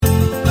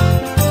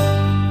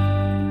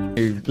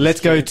Let's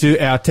go to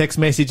our text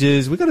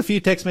messages. We've got a few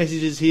text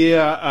messages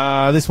here.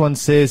 This one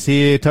says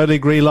here, totally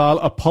agree, Lyle.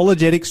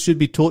 Apologetics should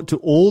be taught to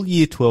all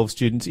Year 12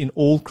 students in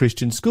all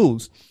Christian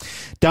schools.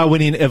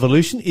 Darwinian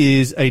evolution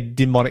is a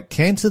demonic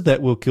cancer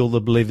that will kill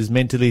the believers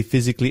mentally,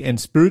 physically, and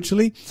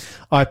spiritually.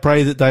 I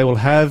pray that they will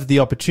have the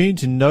opportunity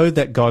to know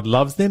that God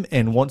loves them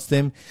and wants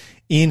them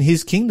in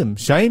his kingdom.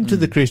 Shame to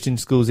the Christian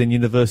schools and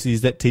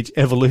universities that teach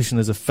evolution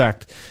as a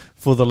fact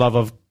for the love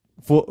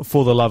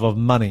of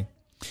money.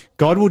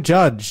 God will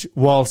judge.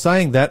 While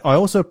saying that, I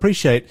also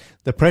appreciate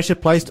the pressure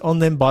placed on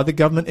them by the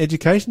government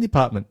education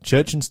department.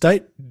 Church and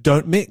state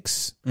don't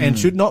mix and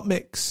should not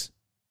mix.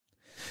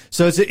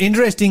 So it's an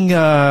interesting,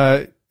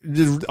 I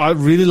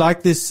really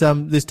like this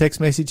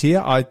text message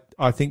here.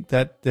 I think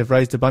that they've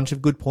raised a bunch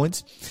of good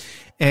points.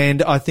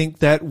 And I think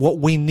that what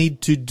we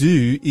need to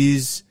do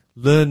is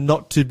learn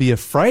not to be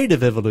afraid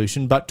of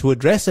evolution, but to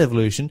address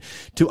evolution,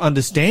 to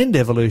understand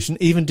evolution,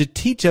 even to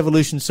teach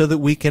evolution so that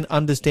we can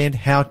understand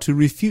how to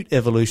refute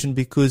evolution,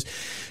 because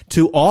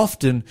too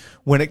often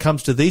when it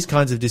comes to these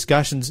kinds of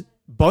discussions,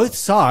 both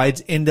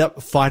sides end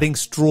up fighting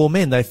straw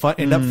men. They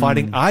end up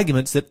fighting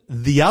arguments that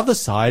the other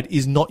side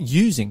is not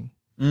using.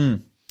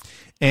 And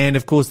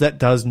of course that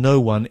does no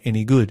one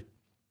any good.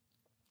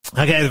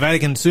 Okay, the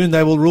Vatican, soon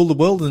they will rule the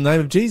world in the name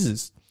of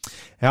Jesus.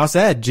 How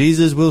sad.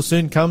 Jesus will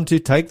soon come to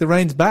take the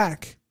reins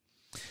back.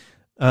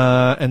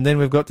 And then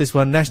we've got this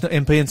one. National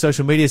MP and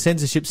social media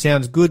censorship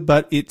sounds good,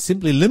 but it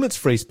simply limits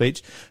free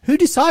speech. Who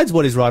decides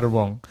what is right or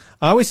wrong?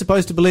 Are we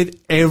supposed to believe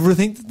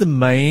everything that the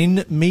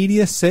main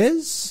media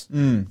says?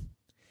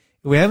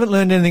 We haven't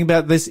learned anything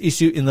about this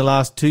issue in the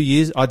last 2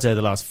 years. I'd say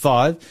the last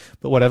 5,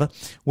 but whatever.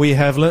 We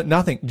have learnt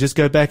nothing. Just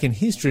go back in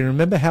history and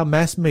remember how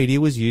mass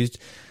media was used.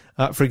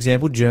 For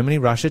example, Germany,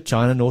 Russia,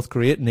 China, North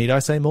Korea. Need I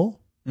say more?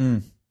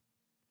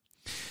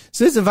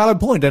 So it's a valid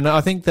point, and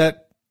I think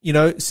that,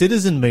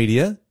 citizen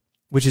media,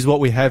 which is what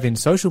we have in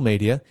social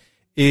media,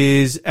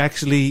 is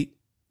actually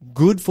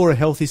good for a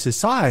healthy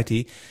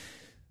society.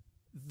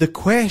 The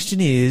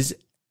question is,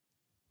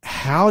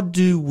 how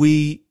do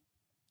we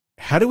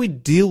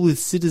deal with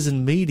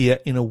citizen media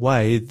in a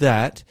way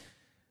that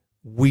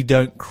we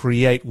don't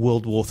create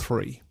World War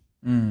III?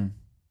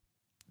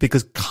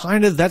 Because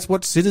kind of that's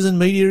what citizen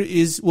media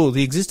is,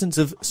 the existence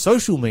of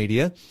social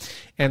media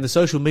and the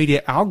social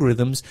media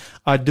algorithms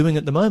are doing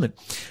at the moment.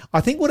 I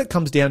think what it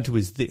comes down to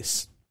is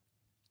this.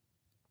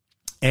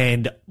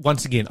 And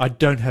once again, I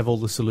don't have all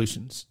the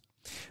solutions.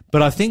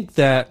 But I think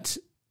that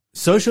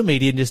social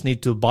media just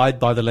need to abide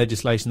by the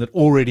legislation that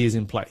already is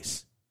in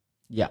place.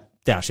 Yeah.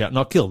 Thou shalt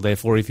not kill.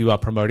 Therefore, if you are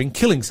promoting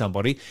killing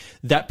somebody,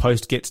 that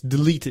post gets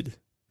deleted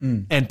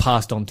and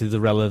passed on to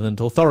the relevant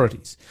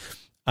authorities.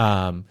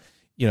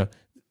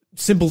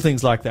 Simple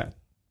things like that.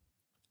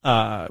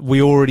 We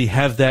already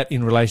have that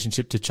in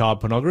relationship to child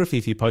pornography.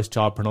 If you post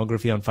child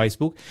pornography on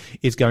Facebook,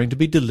 it's going to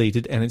be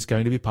deleted and it's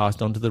going to be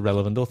passed on to the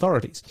relevant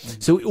authorities.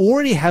 So we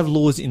already have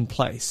laws in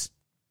place.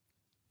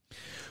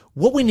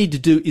 What we need to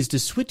do is to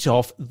switch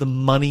off the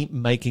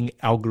money-making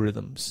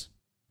algorithms.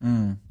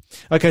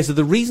 Okay, so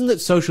the reason that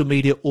social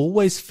media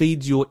always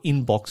feeds your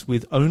inbox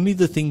with only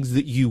the things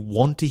that you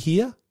want to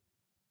hear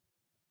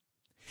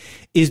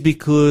is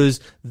because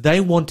they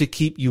want to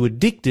keep you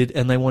addicted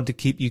and they want to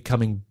keep you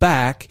coming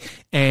back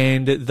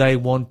and they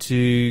want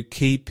to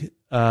keep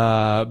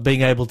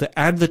being able to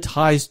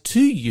advertise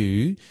to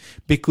you,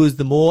 because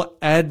the more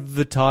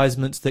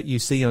advertisements that you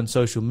see on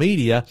social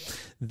media,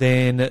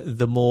 then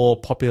the more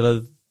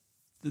popular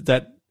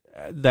that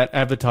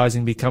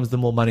advertising becomes, the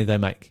more money they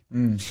make.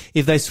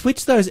 If they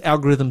switch those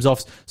algorithms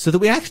off so that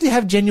we actually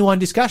have genuine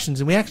discussions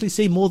and we actually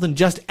see more than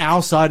just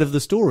our side of the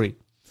story,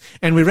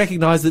 and we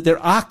recognize that there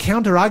are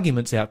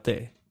counter-arguments out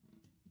there,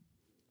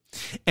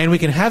 and we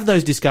can have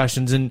those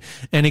discussions and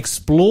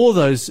explore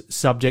those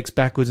subjects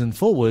backwards and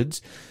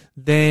forwards,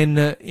 then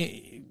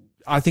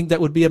I think that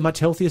would be a much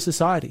healthier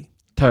society.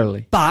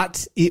 Totally.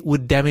 But it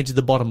would damage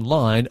the bottom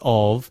line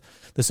of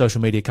the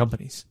social media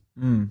companies.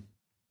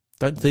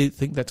 Don't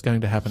think that's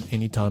going to happen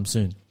anytime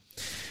soon.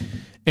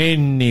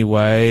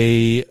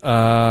 Anyway,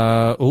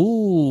 Karen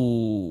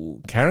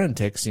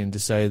texts in to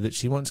say that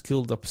she once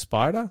killed a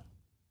spider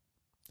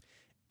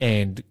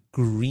and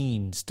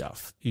green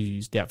stuff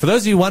oozed out. For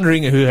those of you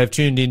wondering who have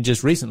tuned in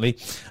just recently,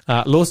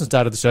 Lawson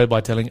started the show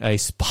by telling a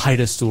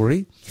spider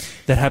story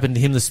that happened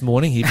to him this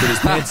morning. He put his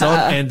pants on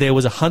and there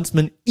was a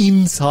huntsman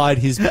inside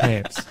his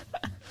pants.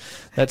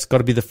 That's got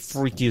to be the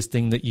freakiest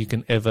thing that you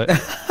can ever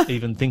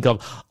even think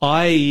of.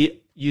 I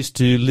used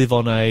to live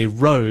on a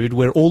road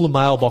where all the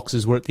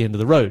mailboxes were at the end of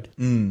the road.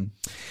 And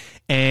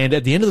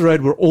at the end of the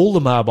road where all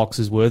the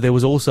mailboxes were, there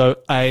was also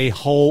a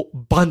whole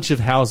bunch of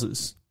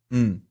houses.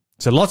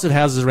 So lots of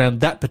houses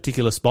around that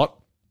particular spot.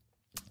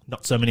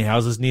 Not so many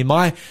houses near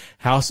my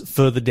house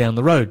further down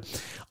the road.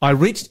 I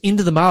reached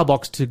into the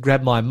mailbox to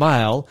grab my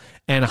mail,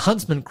 and a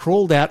huntsman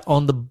crawled out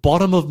on the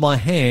bottom of my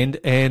hand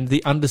and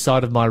the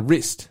underside of my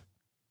wrist.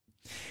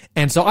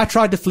 And so I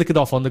tried to flick it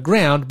off on the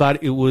ground,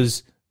 but it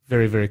was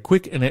very, very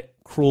quick, and it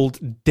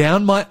crawled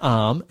down my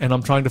arm, and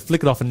I'm trying to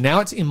flick it off, and now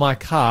it's in my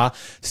car,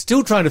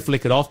 still trying to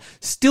flick it off,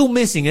 still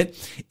missing it.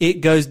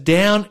 It goes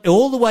down,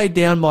 all the way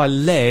down my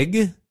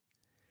leg,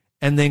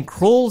 and then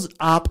crawls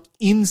up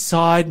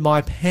inside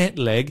my pant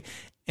leg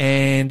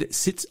and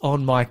sits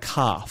on my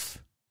calf.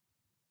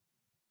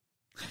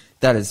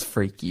 That is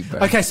freaky,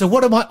 bro. Okay, so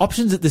what are my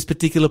options at this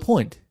particular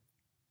point?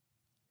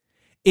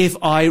 If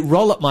I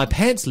roll up my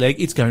pants leg,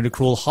 it's going to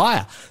crawl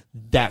higher.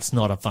 That's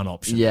not a fun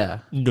option. Yeah.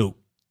 No,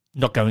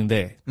 not going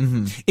there.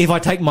 Mm-hmm. If I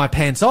take my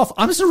pants off,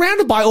 I'm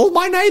surrounded by all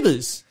my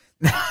neighbours.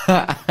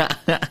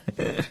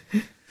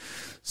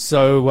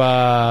 So,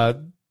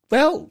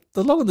 well,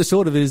 the long and the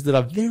short of it is that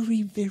I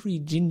very, very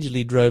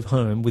gingerly drove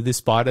home with this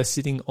spider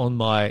sitting on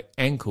my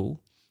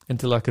ankle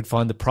until I could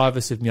find the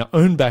privacy of my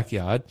own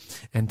backyard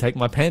and take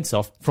my pants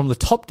off from the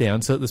top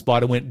down so that the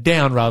spider went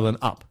down rather than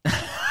up.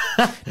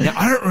 Now,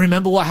 I don't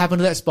remember what happened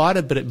to that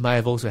spider, but it may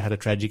have also had a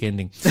tragic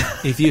ending.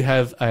 If you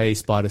have a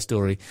spider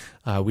story,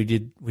 we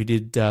did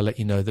let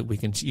you know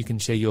that you can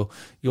share your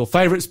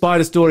favourite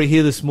spider story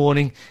here this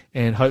morning,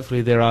 and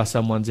hopefully there are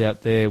some ones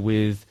out there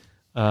with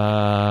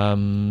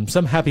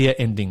some happier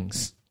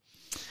endings.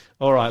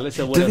 All right, let's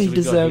see what Do else they have we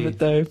got deserve here. it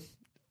though?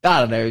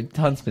 I don't know.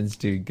 Huntsmen's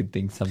do good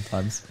things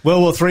sometimes.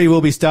 World War III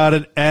will be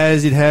started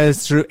as it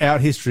has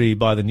throughout history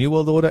by the New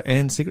World Order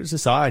and secret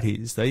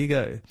societies. There you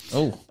go.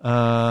 Oh.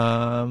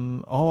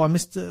 I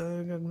missed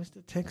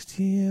a text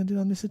here. Did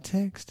I miss a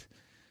text?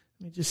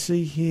 Let me just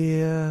see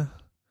here.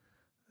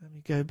 Let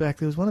me go back.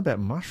 There was one about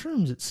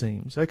mushrooms, it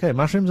seems. Okay,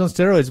 mushrooms on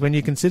steroids. When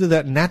you consider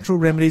that natural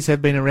remedies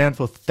have been around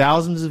for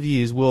thousands of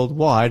years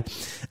worldwide,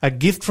 a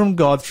gift from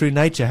God through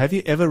nature. Have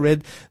you ever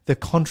read the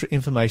contra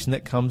information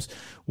that comes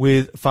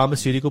with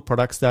pharmaceutical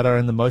products that are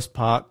in the most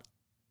part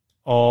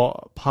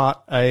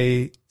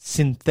a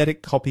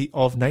synthetic copy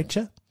of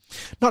nature?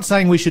 Not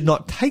saying we should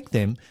not take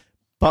them,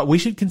 but we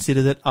should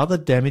consider that other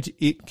damage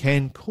it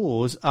can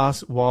cause us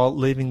while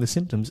leaving the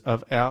symptoms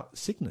of our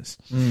sickness.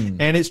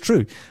 And it's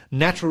true.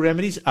 Natural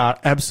remedies are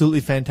absolutely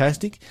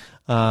fantastic.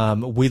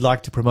 We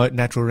like to promote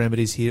natural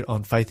remedies here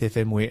on Faith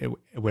FM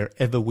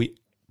wherever we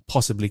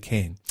possibly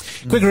can.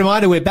 Quick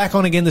reminder, we're back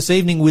on again this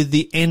evening with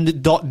the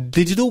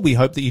End.Digital. We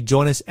hope that you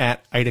join us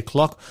at 8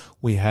 o'clock.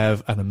 We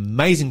have an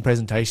amazing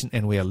presentation,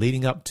 and we are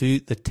leading up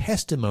to the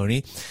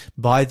testimony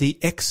by the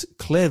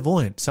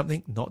ex-clairvoyant,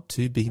 something not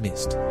to be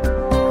missed.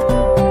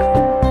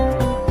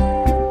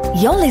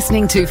 You're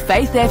listening to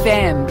Faith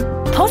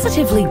FM,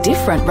 positively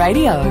different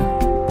radio.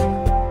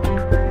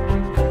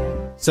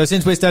 So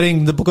since we're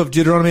studying the book of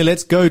Deuteronomy,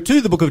 let's go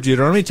to the book of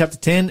Deuteronomy, chapter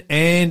 10,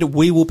 and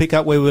we will pick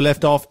up where we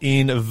left off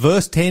in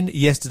verse 10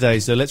 yesterday.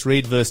 So let's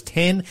read verse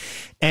 10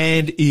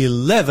 and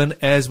 11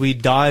 as we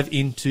dive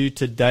into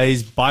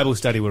today's Bible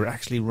study. We're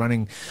actually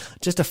running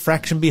just a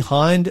fraction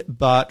behind,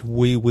 but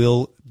we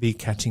will be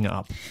catching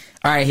up.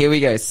 All right, here we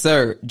go.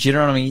 So,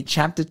 Deuteronomy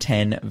chapter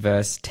 10,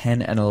 verse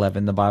 10 and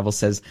 11, the Bible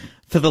says,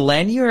 "For the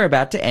land you are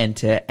about to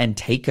enter and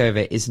take over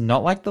is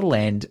not like the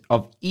land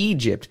of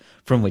Egypt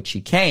from which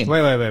you came."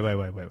 Wait.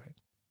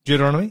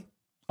 Deuteronomy?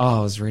 Oh,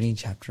 I was reading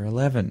chapter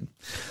 11.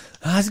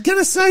 I was going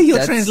to say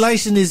your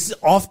translation is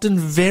often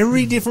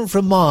very different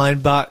from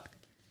mine, but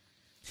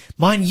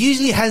mine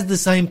usually has the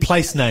same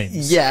place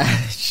names. Yeah,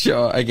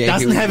 sure. Okay.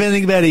 Doesn't have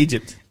anything about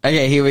Egypt.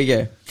 Okay, here we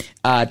go.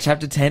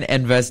 Chapter 10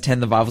 and verse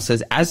 10, the Bible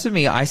says, "As for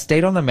me, I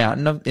stayed on the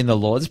mountain in the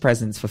Lord's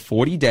presence for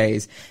 40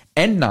 days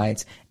and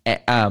nights,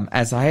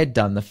 as I had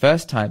done the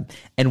first time.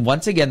 And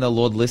once again, the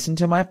Lord listened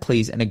to my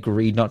pleas and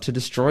agreed not to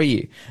destroy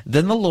you.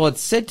 Then the Lord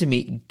said to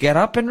me, get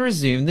up and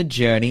resume the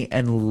journey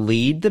and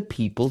lead the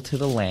people to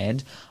the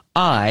land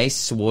I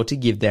swore to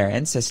give their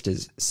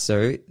ancestors,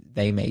 so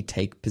they may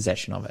take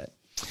possession of it."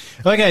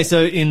 Okay,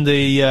 so in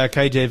the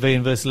KJV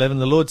in verse 11,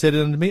 the Lord said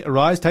unto me,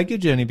 "Arise, take your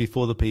journey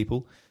before the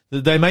people,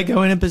 that they may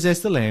go in and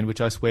possess the land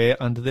which I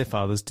swear unto their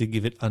fathers to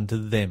give it unto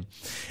them."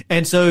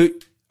 And so,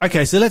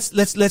 okay, so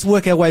let's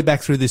work our way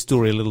back through this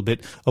story a little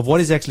bit of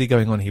what is actually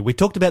going on here. We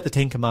talked about the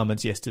 10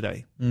 Commandments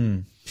yesterday,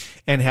 and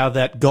how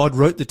that God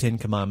wrote the 10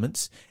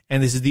 Commandments,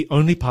 and this is the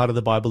only part of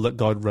the Bible that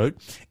God wrote,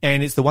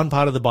 and it's the one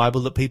part of the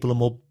Bible that people are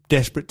more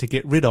desperate to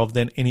get rid of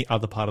than any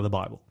other part of the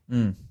Bible.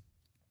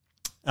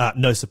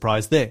 No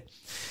surprise there.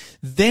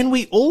 Then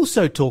we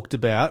also talked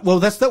about, well,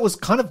 that was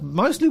kind of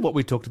mostly what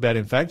we talked about,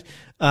 in fact.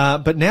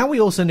 But now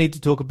we also need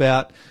to talk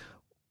about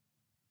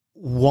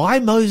why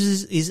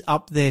Moses is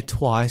up there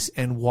twice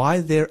and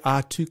why there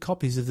are 2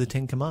 copies of the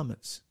 10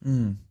 Commandments.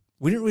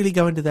 We didn't really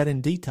go into that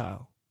in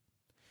detail.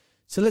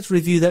 So let's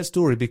review that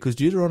story, because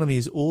Deuteronomy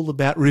is all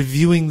about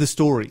reviewing the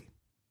story.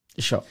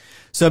 Sure.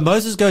 So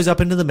Moses goes up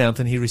into the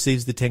mountain. He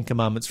receives the 10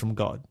 Commandments from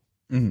God.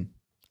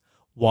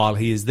 While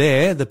he is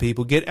there, the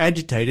people get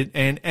agitated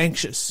and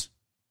anxious.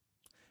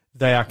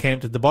 They are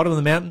camped at the bottom of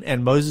the mountain,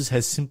 and Moses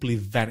has simply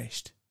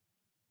vanished.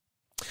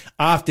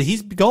 After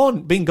he's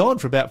been gone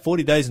for about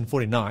 40 days and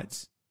 40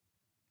 nights,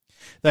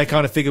 they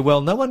kind of figure,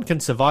 well, no one can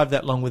survive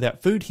that long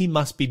without food. He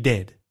must be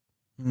dead.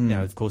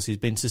 Now, of course, he's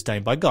been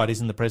sustained by God. He's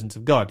in the presence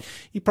of God.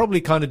 You probably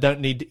kind of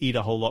don't need to eat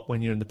a whole lot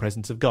when you're in the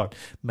presence of God.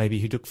 Maybe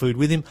he took food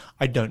with him.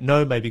 I don't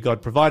know. Maybe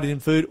God provided him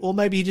food, or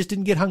maybe he just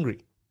didn't get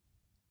hungry.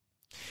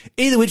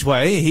 Either which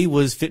way, he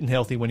was fit and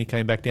healthy when he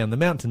came back down the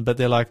mountain. But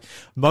they're like,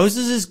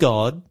 Moses is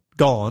gone.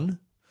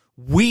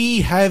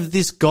 We have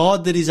this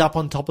God that is up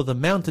on top of the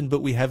mountain,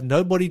 but we have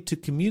nobody to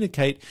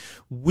communicate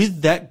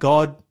with that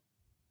God,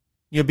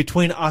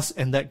 between us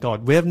and that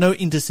God. We have no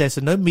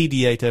intercessor, no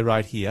mediator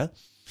right here.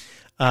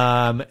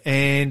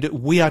 And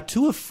we are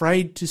too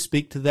afraid to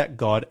speak to that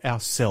God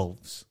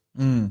ourselves.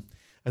 And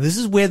this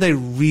is where they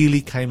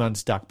really came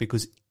unstuck,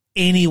 because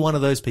any one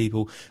of those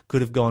people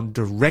could have gone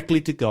directly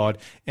to God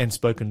and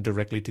spoken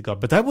directly to God.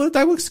 But they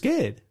were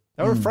scared.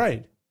 They were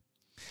afraid.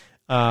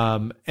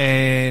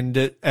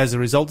 And as a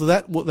result of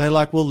that, they're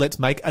like, well, let's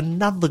make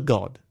another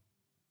God.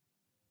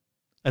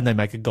 And they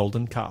make a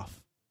golden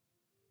calf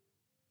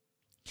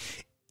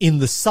in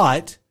the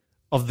sight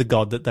of the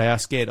God that they are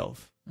scared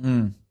of.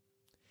 When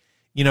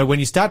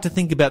you start to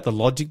think about the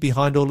logic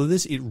behind all of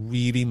this, it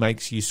really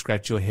makes you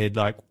scratch your head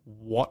like,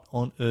 what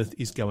on earth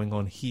is going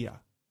on here?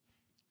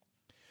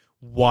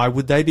 Why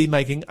would they be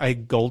making a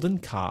golden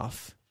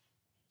calf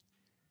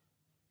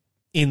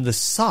in the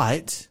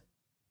sight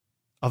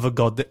of a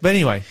God that... But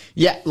anyway.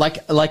 Yeah, like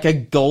a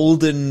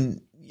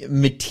golden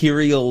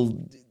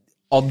material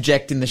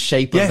object in the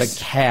shape of a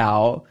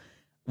cow,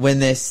 when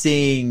they're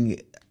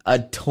seeing a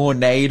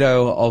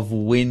tornado of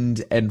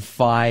wind and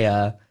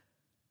fire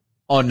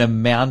on a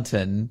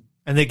mountain,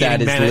 and they're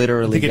getting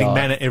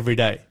manna every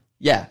day.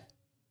 Yeah.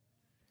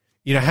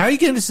 How are you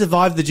going to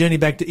survive the journey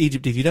back to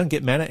Egypt if you don't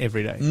get manna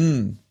every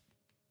day?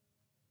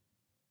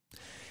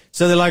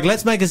 So they're like,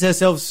 let's make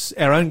ourselves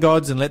our own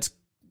gods, and let's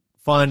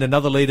find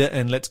another leader,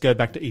 and let's go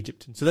back to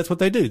Egypt. And so that's what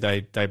they do.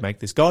 They make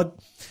this god.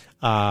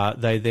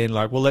 They then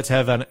like, well, let's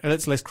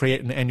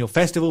create an annual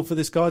festival for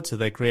this god. So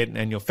they create an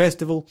annual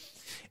festival,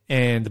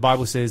 and the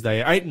Bible says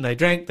they ate and they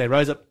drank, they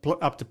rose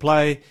up to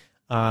play.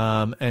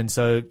 And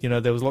so,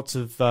 there was lots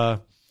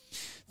of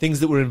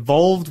things that were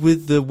involved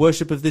with the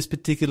worship of this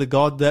particular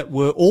god that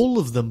were all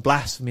of them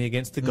blasphemy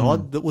against the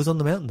God that was on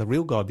the mountain, the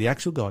real God, the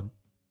actual God.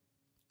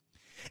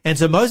 And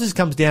so Moses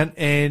comes down,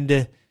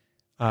 and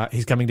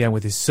he's coming down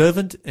with his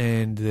servant,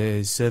 and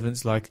the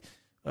servant's like,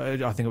 I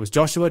think it was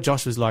Joshua.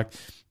 Joshua's like,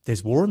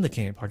 there's war in the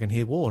camp. I can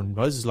hear war. And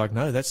Moses is like,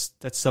 no, that's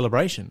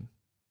celebration.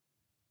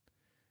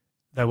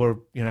 They were,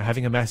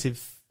 having a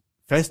massive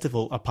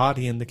festival, a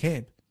party in the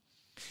camp.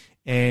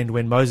 And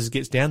when Moses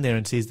gets down there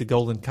and sees the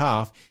golden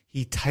calf,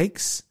 he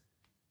takes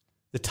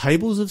the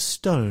tables of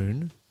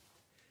stone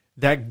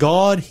that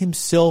God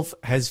himself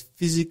has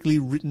physically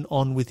written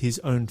on with his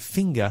own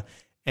finger,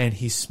 and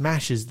he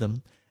smashes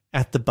them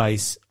at the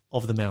base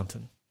of the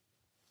mountain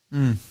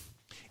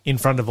in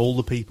front of all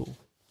the people.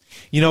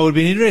 It would have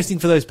been interesting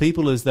for those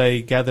people as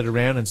they gathered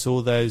around and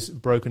saw those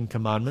broken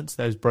commandments,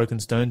 those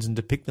broken stones, and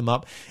to pick them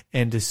up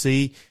and to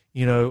see,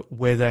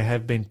 where they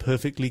have been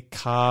perfectly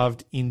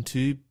carved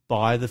into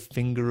by the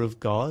finger of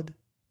God.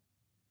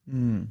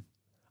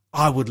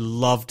 I would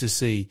love to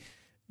see,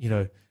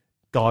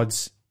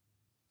 God's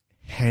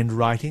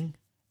handwriting.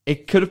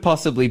 It could have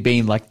possibly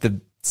been like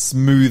the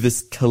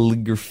smoothest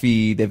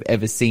calligraphy they've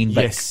ever seen,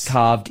 but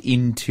carved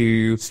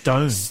into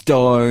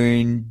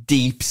stone,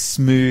 deep,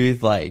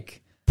 smooth,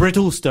 like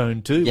brittle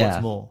stone too.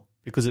 What's more,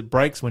 because it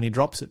breaks when he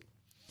drops it.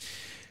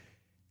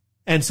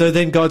 And so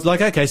then God's like,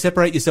 okay,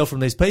 separate yourself from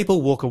these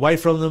people, walk away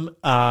from them.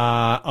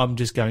 I'm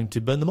just going to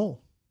burn them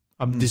all.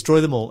 Destroy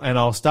them all, and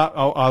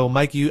I will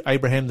make you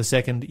Abraham the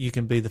second. You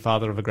can be the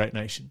father of a great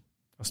nation.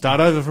 I'll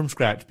start over from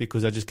scratch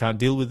because I just can't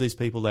deal with these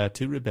people. They are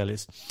too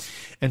rebellious.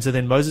 And so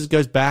then Moses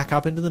goes back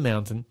up into the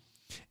mountain,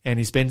 and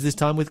he spends this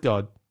time with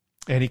God.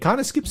 And he kind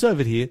of skips over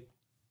it here.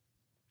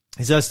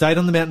 He says, I stayed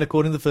on the mountain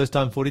according to the first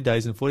time 40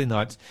 days and 40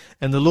 nights.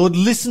 And the Lord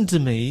listened to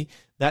me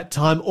that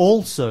time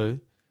also,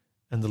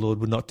 and the Lord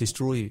would not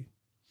destroy you.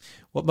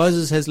 What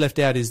Moses has left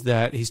out is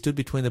that he stood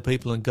between the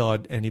people and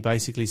God, and he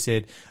basically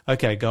said,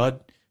 okay,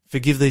 God,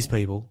 forgive these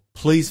people.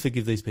 Please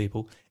forgive these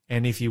people.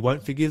 And if you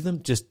won't forgive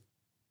them, just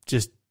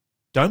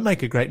don't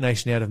make a great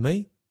nation out of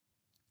me.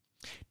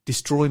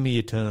 Destroy me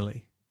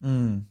eternally.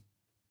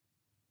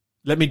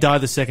 Let me die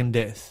the second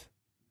death.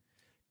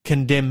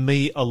 Condemn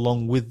me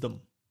along with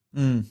them.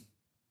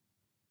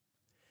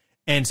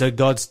 And so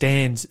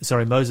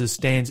Moses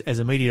stands as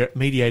a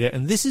mediator.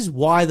 And this is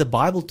why the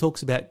Bible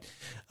talks about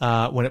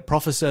when it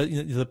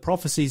prophesies, the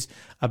prophecies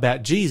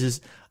about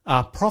Jesus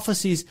are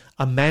prophecies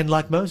a man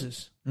like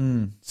Moses.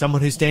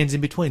 Someone who stands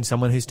in between,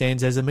 someone who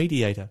stands as a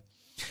mediator.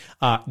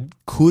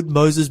 Could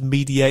Moses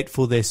mediate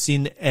for their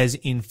sin as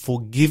in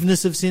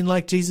forgiveness of sin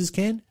like Jesus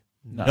can?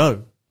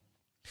 No.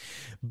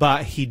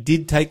 But he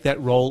did take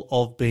that role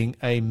of being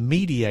a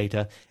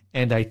mediator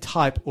and a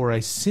type or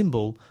a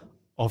symbol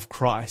of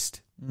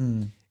Christ.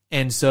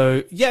 And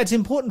so, it's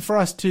important for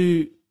us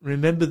to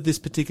remember this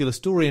particular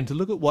story and to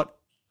look at what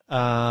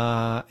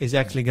is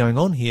actually going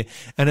on here.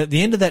 And at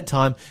the end of that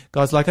time,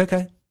 God's like,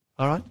 okay,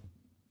 all right,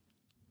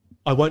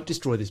 I won't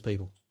destroy these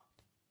people.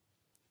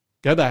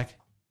 Go back.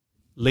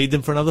 Lead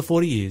them for another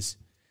 40 years.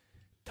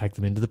 Take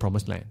them into the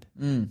promised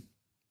land.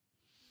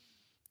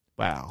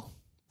 Wow.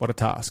 What a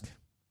task.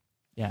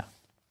 Yeah.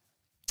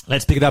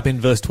 Let's pick it up in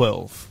verse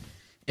 12.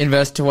 In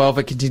verse 12,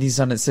 it continues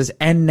on. It says,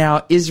 "And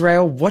now,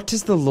 Israel, what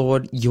does the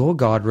Lord your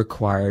God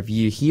require of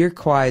you? He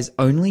requires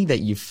only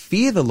that you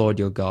fear the Lord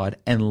your God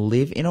and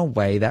live in a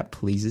way that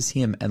pleases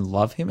him and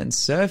love him and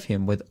serve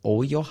him with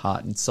all your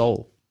heart and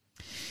soul."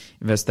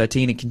 In verse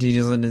 13, it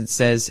continues on and it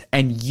says,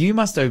 "And you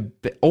must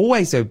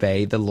always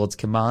obey the Lord's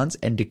commands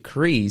and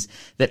decrees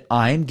that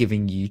I am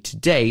giving you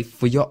today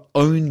for your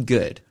own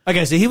good."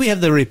 Okay, so here we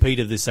have the repeat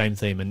of the same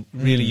theme, and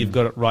really you've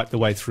got it right the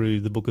way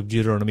through the book of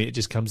Deuteronomy. It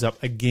just comes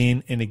up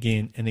again and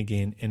again and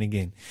again and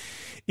again.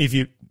 If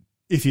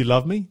you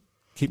love me,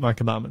 keep my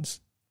commandments.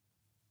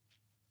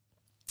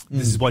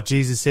 This is what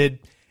Jesus said,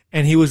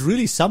 and he was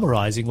really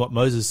summarizing what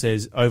Moses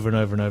says over and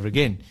over and over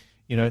again.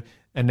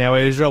 And now,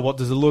 Israel, what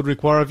does the Lord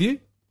require of you?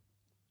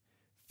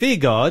 Fear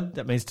God,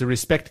 that means to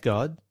respect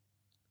God,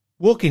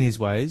 walk in his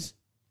ways,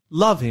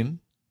 love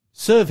him,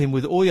 serve him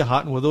with all your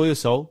heart and with all your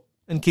soul,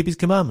 and keep his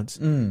commandments.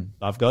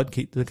 Love God,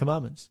 keep the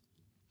commandments.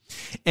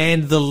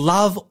 And the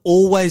love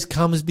always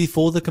comes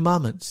before the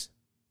commandments.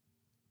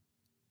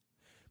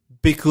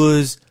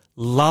 Because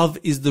love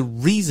is the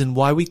reason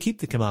why we keep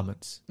the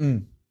commandments.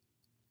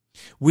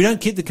 We don't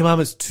keep the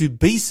commandments to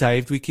be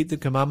saved. We keep the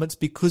commandments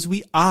because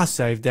we are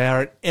saved. They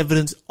are an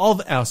evidence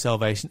of our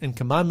salvation, and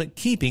commandment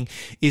keeping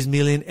is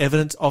merely an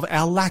evidence of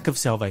our lack of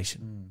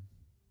salvation.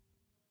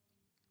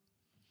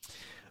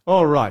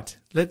 All right,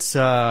 let's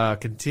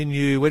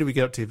continue. Where do we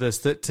get up to? Verse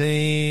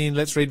 13.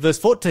 Let's read verse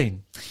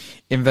 14.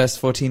 In verse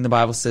 14, the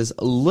Bible says,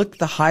 "Look,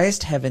 the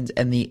highest heavens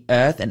and the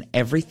earth and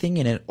everything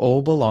in it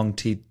all belong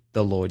to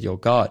the Lord your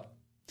God.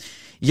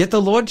 Yet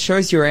the Lord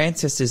chose your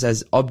ancestors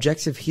as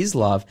objects of his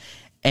love,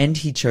 and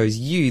he chose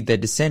you, their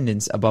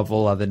descendants, above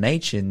all other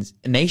nations,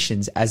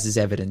 as is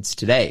evidenced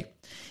today.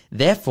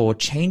 Therefore,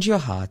 change your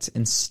hearts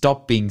and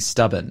stop being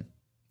stubborn."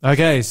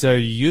 Okay, so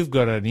you've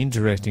got an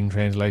interesting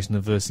translation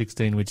of verse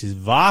 16, which is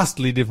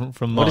vastly different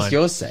from mine. What does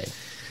yours say?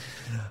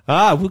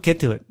 We'll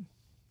get to it.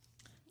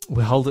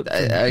 We'll hold it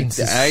in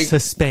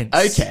suspense.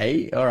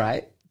 Okay, all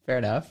right. Fair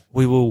enough.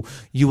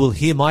 You will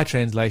hear my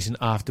translation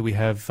after we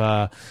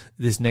have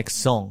this next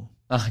song.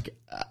 Okay,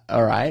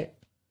 all right.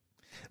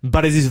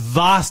 But it is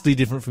vastly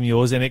different from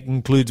yours, and it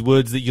includes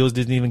words that yours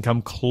didn't even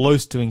come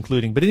close to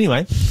including. But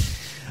anyway,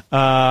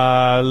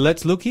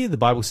 let's look here. The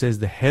Bible says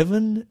the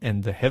heaven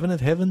and the heaven of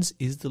heavens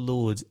is the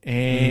Lord's.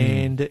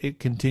 And it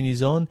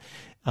continues on.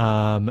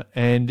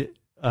 And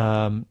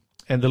the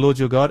Lord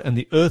your God, and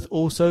the earth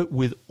also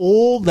with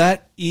all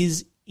that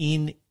is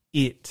in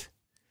it.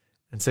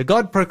 And so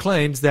God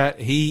proclaims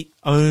that he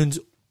owns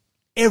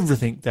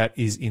everything that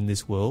is in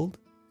this world,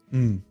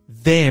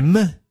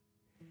 them,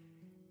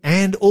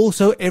 and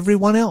also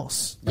everyone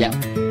else. Yeah.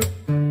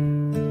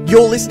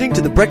 You're listening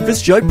to the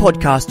Breakfast Show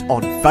podcast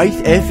on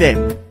Faith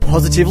FM.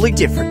 Positively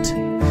different.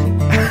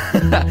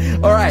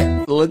 All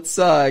right, let's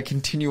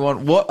continue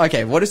on.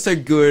 What is so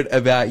good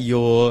about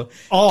your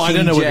I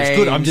don't know King whether it's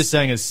good. I'm James just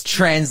saying it's...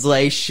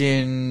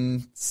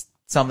 translation,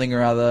 something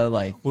or other,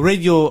 like... We'll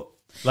read your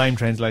lame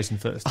translation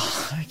first.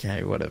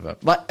 Okay, whatever.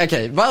 But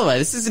okay, by the way,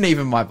 this isn't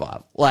even my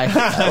Bible. Like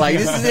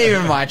this isn't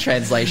even my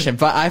translation.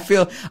 But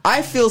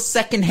I feel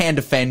secondhand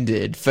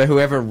offended for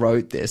whoever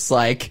wrote this.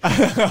 Like,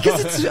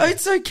 because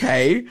it's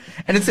okay.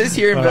 And it says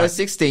here in verse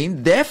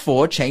 16,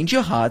 "Therefore, change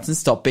your hearts and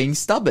stop being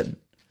stubborn."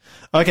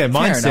 Okay,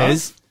 mine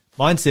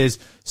says,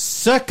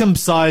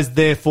 "Circumcise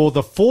therefore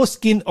the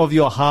foreskin of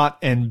your heart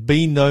and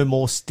be no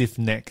more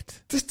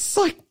stiff-necked." It's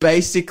like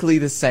basically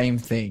the same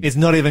thing. It's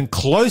not even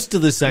close to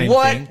the same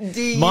What thing.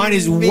 do you Mine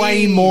is mean?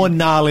 way more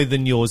gnarly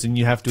than yours, and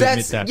you have to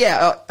admit that.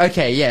 Yeah,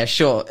 okay, yeah,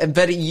 sure.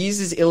 But it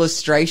uses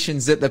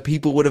illustrations that the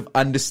people would have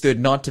understood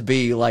not to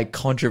be, like,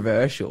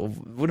 controversial.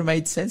 Would have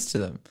made sense to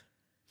them.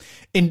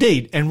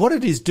 Indeed. And what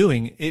it is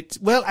doing,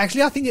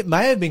 actually, I think it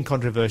may have been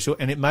controversial,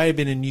 and it may have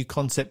been a new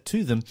concept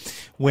to them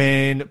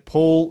when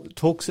Paul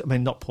talks,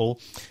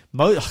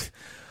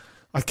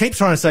 I keep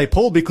trying to say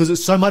Paul because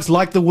it's so much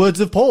like the words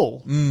of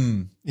Paul.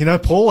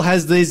 Paul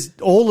has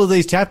all of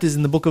these chapters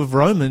in the book of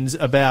Romans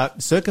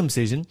about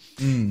circumcision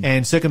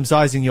and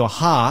circumcising your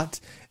heart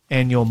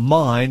and your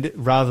mind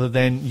rather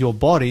than your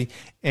body.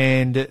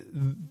 And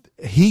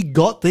he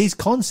got these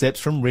concepts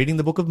from reading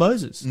the book of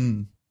Moses.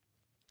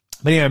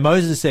 But anyway,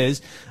 Moses says,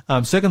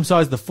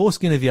 "Circumcise the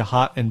foreskin of your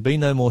heart and be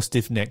no more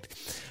stiff-necked."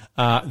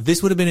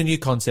 This would have been a new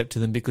concept to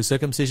them because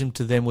circumcision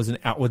to them was an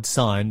outward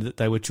sign that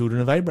they were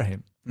children of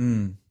Abraham.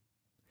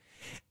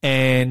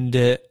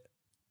 And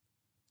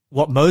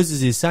what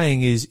Moses is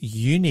saying is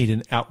you need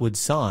an outward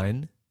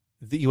sign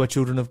that you are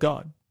children of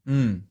God.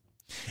 And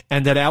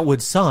that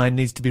outward sign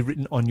needs to be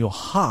written on your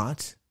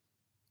heart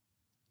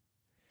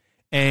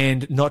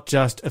and not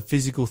just a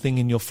physical thing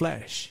in your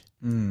flesh.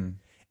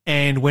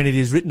 And when it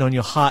is written on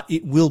your heart,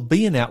 it will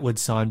be an outward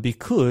sign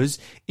because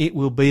it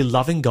will be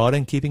loving God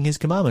and keeping his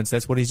commandments.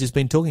 That's what he's just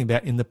been talking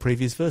about in the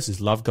previous verses.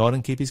 Love God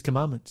and keep his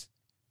commandments.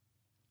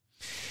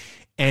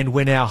 And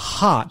when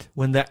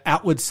the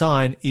outward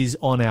sign is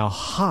on our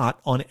heart,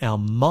 on our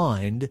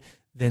mind,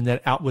 then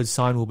that outward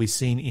sign will be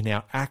seen in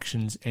our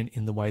actions and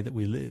in the way that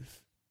we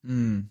live.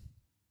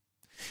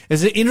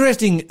 There's an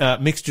interesting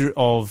mixture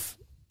of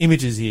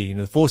images here,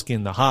 the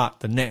foreskin, the heart,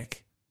 the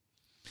neck.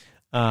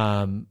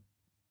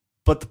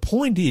 But the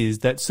point is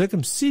that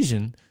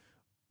circumcision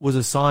was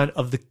a sign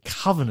of the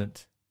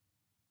covenant,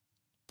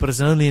 but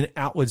it's only an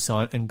outward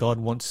sign, and God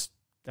wants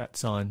that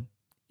sign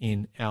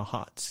in our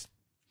hearts.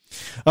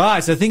 All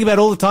right, so think about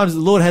all the times the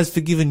Lord has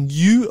forgiven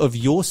you of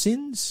your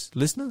sins,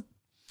 listener.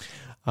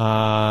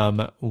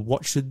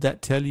 What should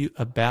that tell you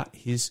about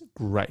His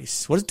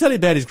grace? What does it tell you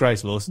about His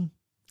grace, Lawson?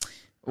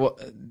 Well,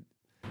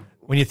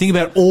 when you think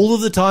about all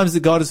of the times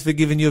that God has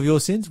forgiven you of your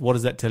sins, what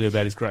does that tell you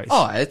about His grace?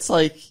 Oh,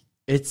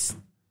 it's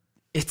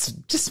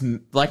just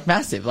like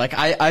massive. Like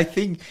I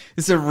think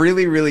it's a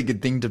really, really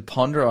good thing to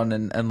ponder on,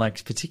 and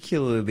like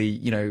particularly,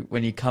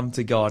 when you come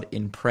to God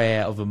in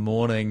prayer of a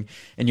morning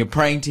and you're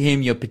praying to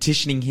Him, you're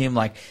petitioning Him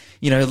like,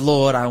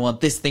 Lord, I want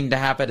this thing to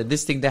happen and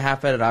this thing to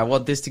happen and I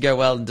want this to go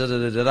well and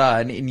da-da-da-da-da.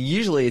 And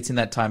usually it's in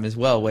that time as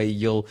well where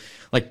you'll,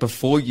 like,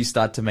 before you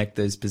start to make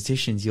those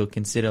petitions, you'll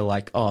consider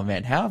like, oh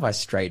man, how have I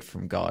strayed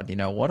from God?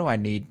 What do I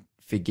need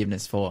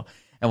forgiveness for?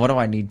 And what do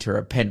I need to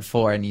repent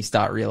for? And you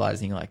start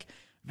realizing like,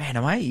 man,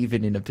 am I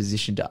even in a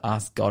position to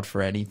ask God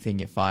for anything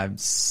if I'm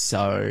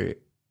such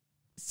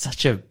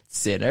a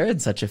sinner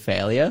and such a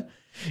failure?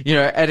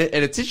 And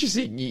it's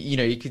interesting,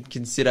 you could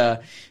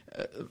consider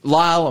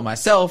Lyle or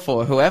myself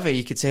or whoever,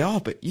 you could say, oh,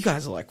 but you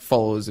guys are like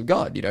followers of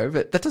God,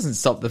 but that doesn't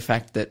stop the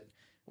fact that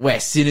we're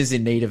sinners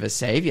in need of a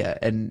savior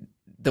and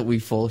that we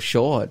fall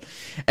short.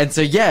 And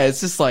so, yeah,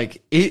 it's just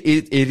like,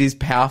 it is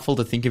powerful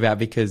to think about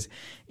because,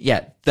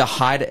 yeah,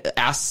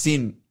 our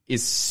sin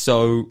is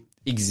so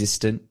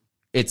existent.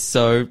 It's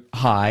so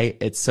high.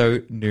 It's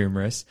so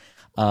numerous.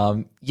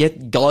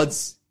 Yet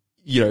God's,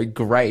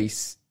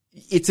 grace,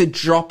 it's a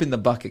drop in the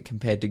bucket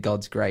compared to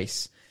God's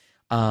grace.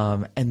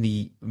 And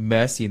the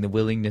mercy and the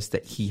willingness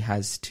that He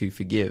has to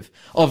forgive.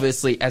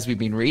 Obviously, as we've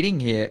been reading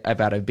here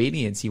about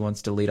obedience, He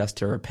wants to lead us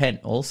to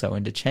repent also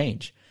and to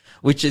change,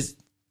 which is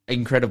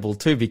incredible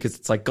too, because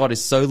it's like God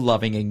is so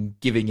loving and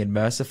giving and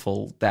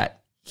merciful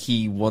that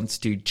He wants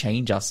to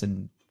change us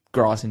and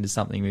grow us into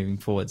something moving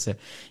forward. So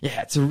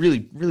yeah, it's a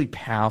really, really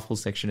powerful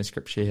section of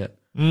scripture here.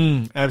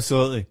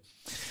 Absolutely.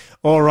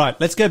 All right,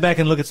 let's go back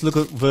and look at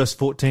verse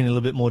 14 in a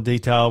little bit more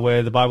detail,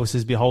 where the Bible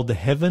says, behold, the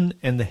heaven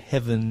and the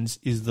heavens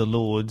is the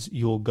Lord's,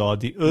 your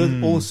God, the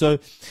earth also,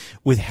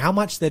 with how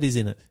much that is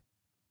in it.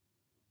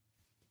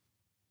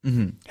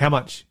 Mm-hmm. How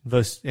much?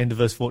 End of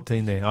verse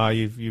 14 there.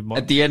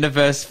 At the end of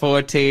verse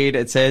 14,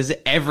 it says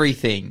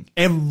everything.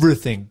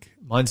 Everything.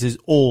 Mine says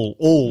all,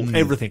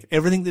 everything.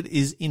 Everything that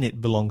is in it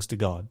belongs to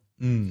God.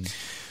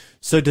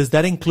 So does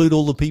that include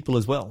all the people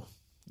as well?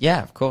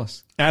 Yeah, of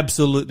course.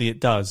 Absolutely it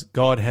does.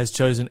 God has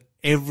chosen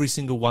every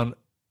single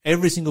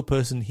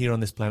person here on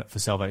this planet for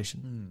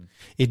salvation.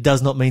 It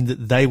does not mean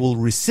that they will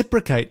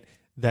reciprocate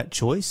that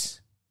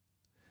choice,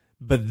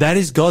 but that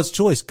is God's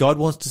choice. God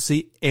wants to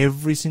see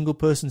every single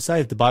person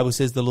saved. The Bible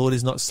says the Lord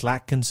is not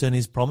slack concerning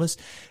His promise,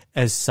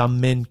 as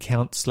some men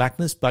count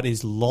slackness, but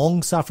is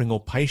long-suffering or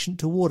patient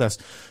toward us,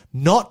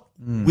 not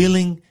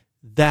willing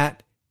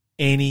that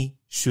any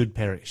should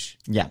perish.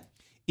 Yeah.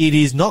 It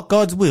is not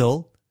God's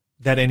will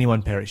that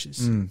anyone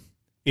perishes.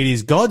 It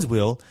is God's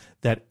will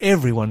that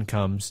everyone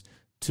comes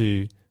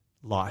to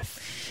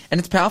life. And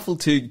it's powerful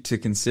to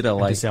consider,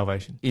 like,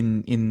 salvation.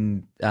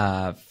 In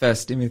 1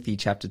 Timothy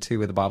chapter 2,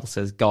 where the Bible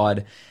says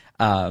God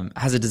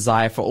has a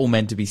desire for all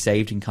men to be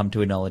saved and come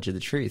to a knowledge of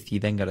the truth. You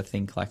then got to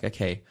think like,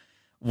 okay,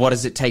 what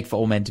does it take for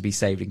all men to be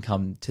saved and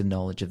come to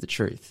knowledge of the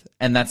truth?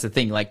 And that's the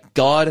thing. Like,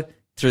 God,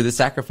 through the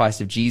sacrifice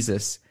of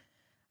Jesus,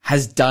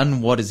 has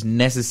done what is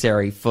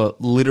necessary for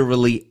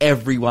literally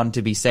everyone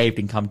to be saved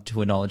and come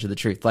to a knowledge of the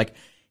truth. Like,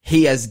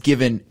 He has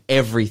given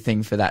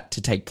everything for that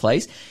to take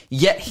place.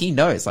 Yet He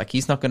knows, like,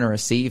 He's not going to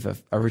receive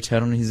a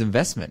return on His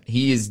investment.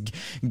 He is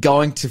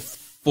going to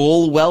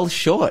fall well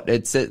short.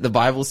 The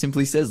Bible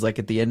simply says, like,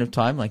 at the end of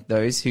time, like,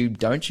 those who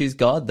don't choose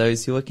God,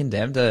 those who are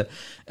condemned are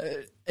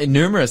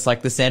numerous,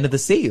 like the sand of the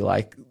sea.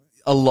 Like,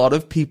 a lot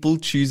of people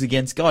choose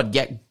against God,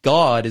 yet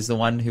God is the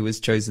one who has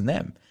chosen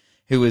them,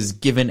 who has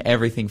given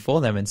everything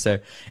for them. And so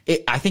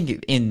I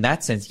think in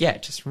that sense, yeah,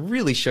 it just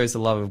really shows the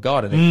love of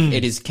God. And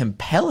it is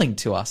compelling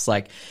to us.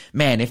 Like,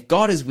 man, if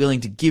God is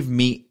willing to give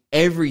me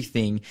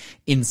everything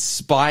in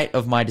spite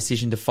of my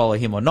decision to follow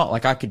Him or not,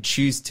 like, I could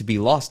choose to be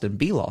lost and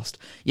be lost,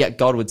 yet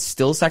God would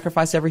still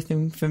sacrifice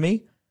everything for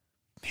me,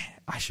 man,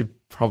 I should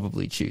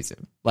probably choose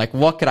Him. Like,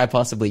 what could I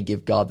possibly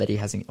give God that He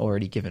hasn't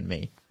already given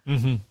me?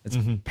 It's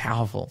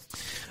powerful.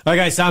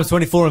 Okay, Psalms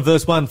 24 and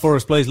verse 1 for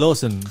us, please,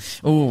 Lawson.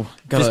 Ooh,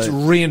 just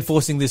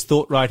reinforcing this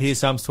thought right here,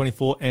 Psalms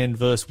 24 and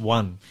verse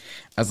 1.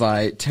 As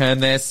I turn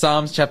there,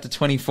 Psalms chapter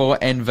 24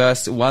 and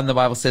verse 1, the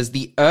Bible says,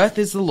 the earth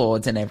is the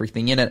Lord's and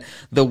everything in it.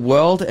 The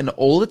world and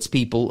all its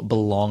people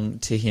belong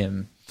to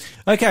Him.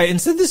 Okay,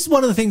 and so this is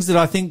one of the things that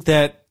I think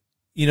that,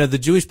 the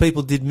Jewish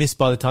people did miss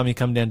by the time you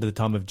come down to the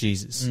time of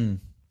Jesus.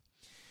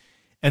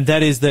 And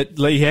that is that,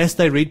 yes,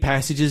 they read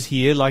passages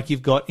here like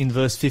you've got in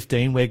verse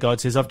 15 where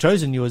God says, I've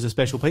chosen you as a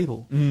special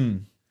people.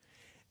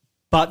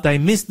 But they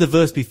missed the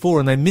verse before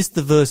and they missed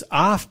the verse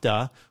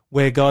after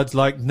where God's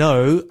like,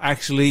 no,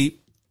 actually,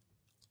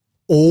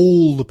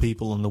 all the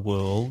people in the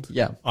world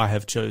Yeah. I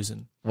have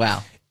chosen.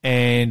 Wow.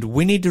 And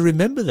we need to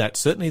remember that.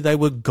 Certainly they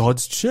were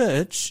God's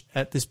church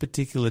at this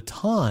particular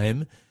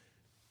time,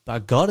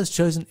 but God has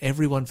chosen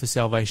everyone for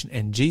salvation,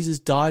 and Jesus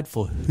died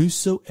for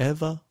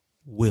whosoever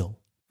will.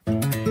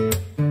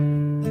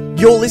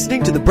 You're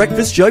listening to the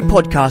Breakfast Show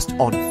podcast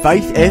on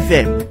Faith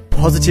FM.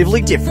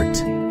 Positively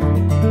different.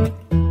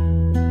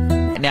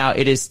 Now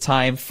it is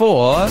time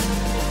for...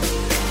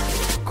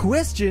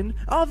 Question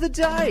of the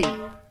day.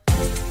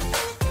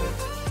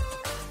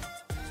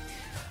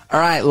 All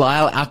right,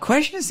 Lyle, our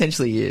question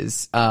essentially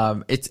is,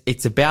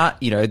 it's about,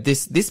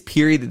 this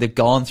period that they've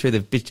gone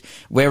through,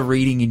 we're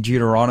reading in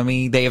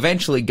Deuteronomy, they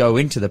eventually go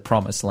into the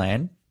promised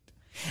land.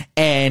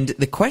 And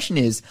the question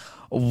is,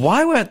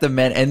 why weren't the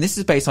men, and this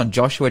is based on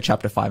Joshua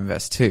chapter 5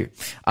 verse 2,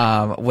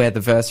 where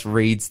the verse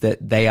reads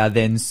that they are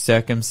then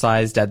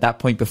circumcised at that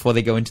point before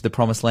they go into the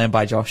promised land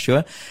by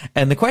Joshua.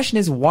 And the question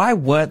is, why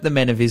weren't the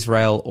men of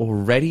Israel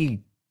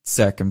already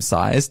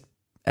circumcised,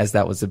 as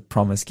that was a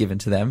promise given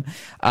to them?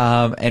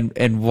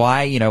 And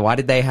why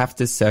did they have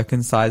to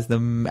circumcise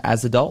them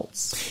as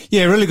adults?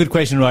 Yeah, really good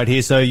question right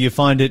here. So you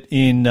find it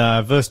in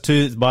verse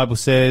 2, the Bible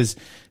says,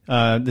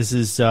 this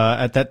is,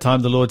 at that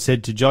time the Lord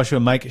said to Joshua,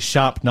 make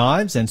sharp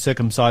knives and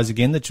circumcise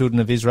again the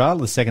children of Israel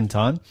the second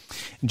time.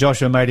 And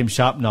Joshua made him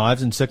sharp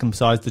knives and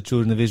circumcised the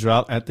children of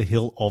Israel at the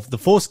hill of the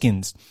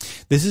foreskins.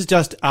 This is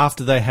just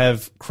after they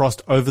have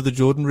crossed over the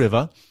Jordan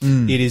River.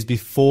 It is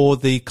before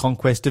the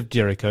conquest of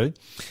Jericho.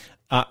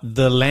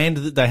 The land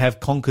that they have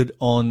conquered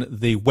on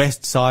the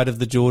west side of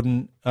the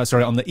Jordan,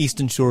 on the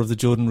eastern shore of the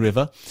Jordan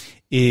River,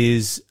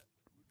 is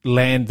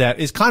land that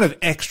is kind of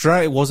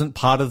extra. It wasn't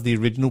part of the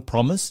original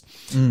promise.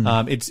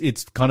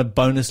 It's kind of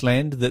bonus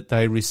land that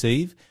they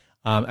receive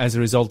as a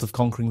result of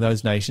conquering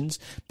those nations.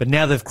 But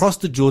now they've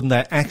crossed the Jordan.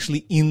 They're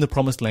actually in the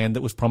promised land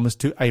that was promised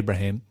to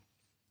Abraham.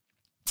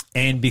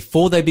 And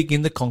before they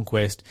begin the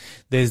conquest,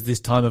 there's this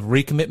time of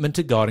recommitment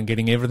to God and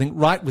getting everything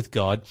right with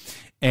God.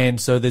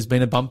 And so there's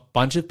been a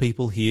bunch of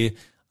people here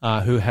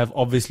who have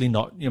obviously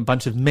not, a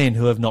bunch of men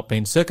who have not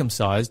been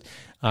circumcised,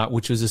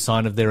 which was a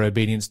sign of their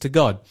obedience to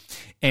God.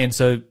 And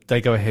so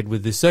they go ahead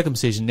with this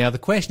circumcision. Now the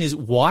question is,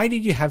 why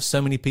did you have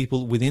so many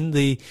people within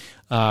the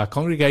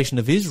congregation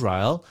of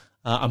Israel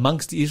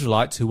amongst the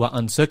Israelites who were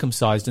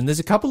uncircumcised? And there's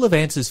a couple of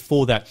answers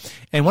for that.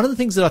 And one of the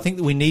things that I think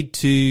that we need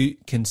to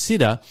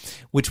consider,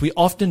 which we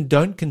often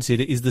don't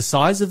consider, is the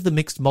size of the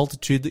mixed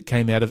multitude that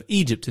came out of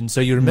Egypt. And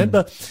so you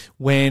remember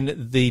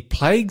when the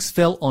plagues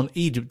fell on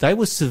Egypt, they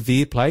were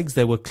severe plagues.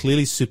 They were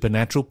clearly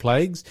supernatural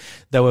plagues.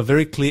 They were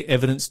very clear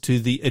evidence to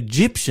the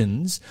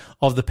Egyptians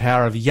of the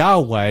power of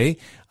Yahweh,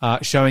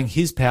 showing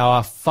his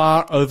power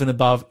far over and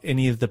above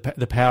any of the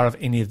power of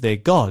any of their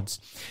gods.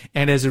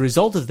 And as a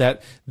result of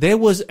that, there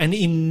was an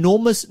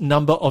enormous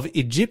number of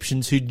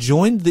Egyptians who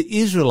joined the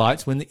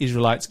Israelites when the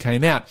Israelites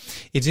came out.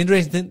 It's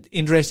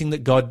interesting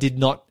that God did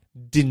not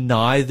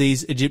deny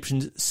these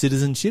Egyptians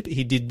citizenship.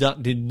 He did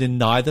not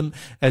deny them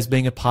as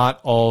being a part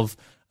of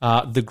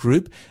the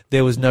group.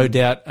 There was no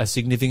doubt a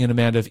significant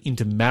amount of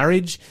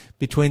intermarriage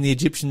between the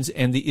Egyptians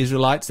and the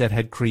Israelites that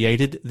had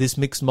created this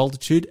mixed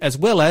multitude, as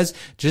well as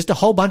just a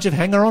whole bunch of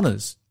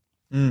hanger-oners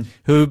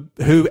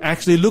who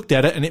actually looked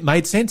at it and it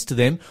made sense to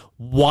them.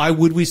 Why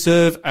would we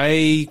serve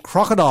a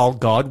crocodile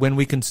god when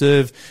we can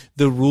serve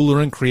the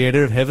ruler and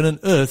creator of heaven and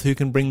earth who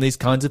can bring these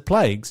kinds of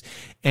plagues?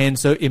 And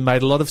so it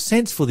made a lot of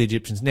sense for the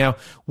Egyptians. Now,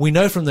 we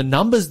know from the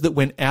numbers that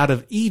went out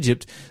of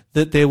Egypt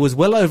that there was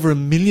well over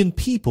 1 million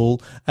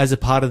people as a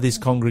part of this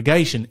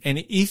congregation.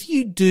 And if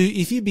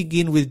you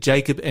begin with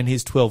Jacob and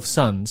his 12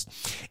 sons,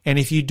 and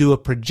if you do a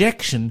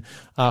projection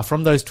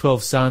from those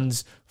 12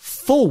 sons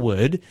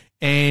forward,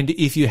 and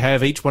if you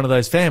have each one of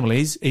those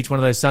families, each one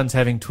of those sons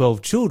having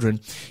 12 children,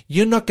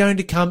 you're not going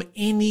to come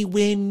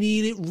anywhere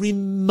near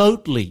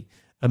remotely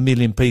 1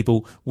 million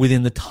people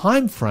within the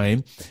time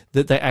frame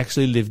that they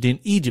actually lived in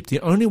Egypt. The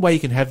only way you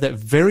can have that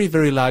very,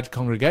 very large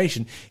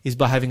congregation is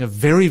by having a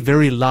very,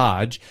 very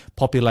large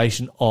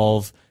population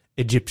of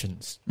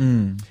Egyptians.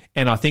 And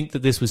I think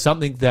that this was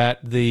something that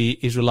the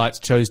Israelites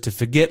chose to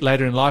forget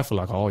later in life.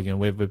 Like,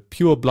 we're the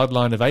pure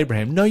bloodline of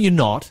Abraham. No, you're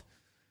not.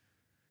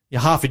 You're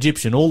half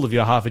Egyptian. All of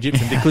you are half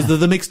Egyptian because of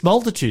the mixed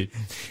multitude.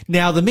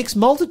 Now, the mixed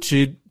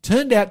multitude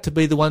turned out to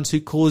be the ones who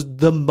caused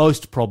the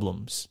most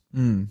problems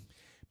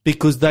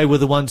because they were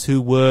the ones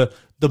who were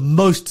the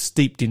most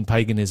steeped in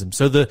paganism.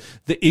 So the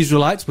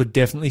Israelites were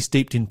definitely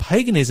steeped in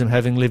paganism,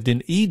 having lived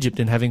in Egypt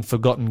and having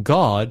forgotten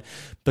God,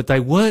 but they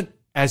weren't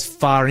as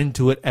far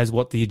into it as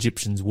what the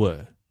Egyptians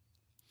were.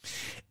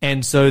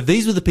 And so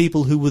these were the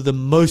people who were the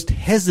most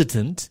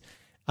hesitant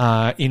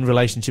in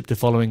relationship to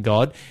following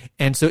God.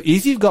 And so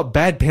if you've got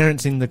bad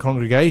parents in the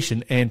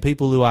congregation and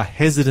people who are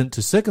hesitant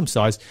to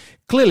circumcise,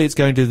 clearly it's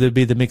going to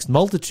be the mixed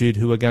multitude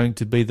who are going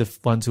to be the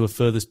ones who are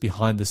furthest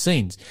behind the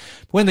scenes.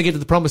 When they get to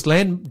the promised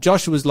land,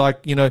 Joshua's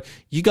like,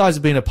 you guys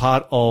have been a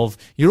part of,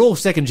 you're all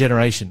second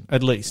generation,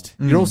 at least.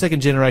 You're all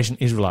second generation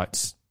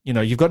Israelites.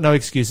 You've got no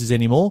excuses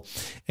anymore.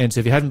 And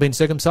so if you haven't been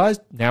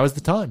circumcised, now is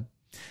the time.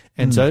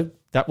 And so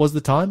that was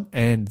the time,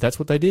 and that's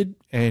what they did.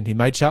 And he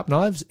made sharp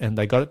knives, and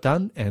they got it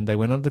done, and they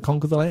went on to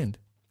conquer the land.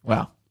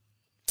 Wow.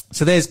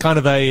 So there's kind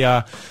of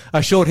a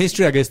short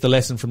history. I guess the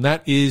lesson from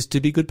that is to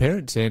be good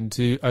parents and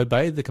to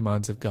obey the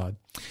commands of God.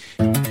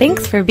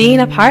 Thanks for being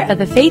a part of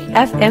the Faith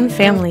FM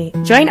family.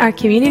 Join our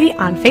community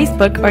on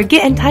Facebook or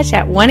get in touch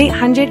at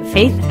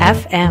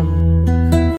 1-800-FAITH-FM.